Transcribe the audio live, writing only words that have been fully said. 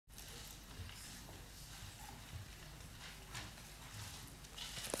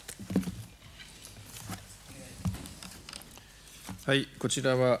はい、こち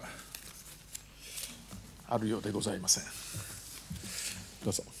らはあるようでございません。ど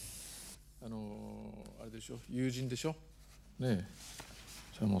うぞ。あれでしょ、友人でしょ。ねえ、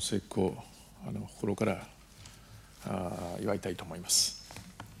それも成功心から祝いたいと思います。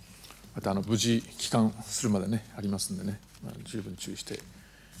また無事帰還するまでねありますんでね、十分注意して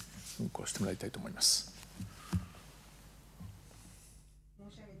運行してもらいたいと思います。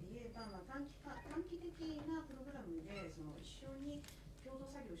申し上げて言えば、短期的なプログラムで一緒に共同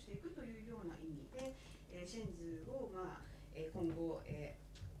作業していくというような意味で、シェンズを今後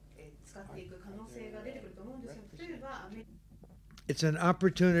使っていく可能性が出てくると思うんですが、例えばIt's an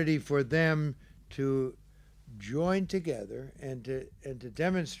opportunity for them to join together and to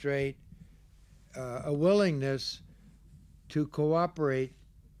demonstrate a willingness to cooperate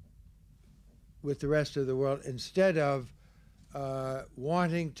with the rest of the world instead of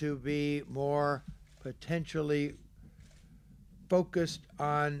wanting to be more potentially focused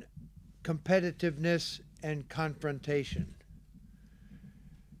on competitiveness and confrontation.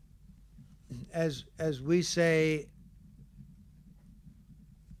 As we say,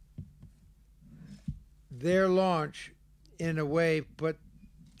 their launch, in a way, put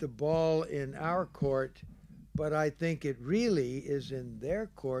the ball in our court, but I think it really is in their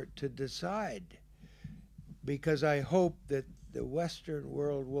court to decide, because I hope that the Western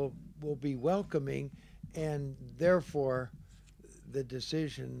world will be welcoming, and therefore the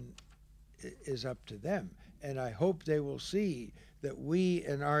decision is up to them. And I hope they will see that we,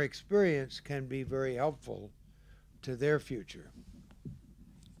 in our experience, can be very helpful to their future.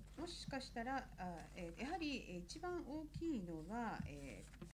 もしかしたらやはり一番大きいのが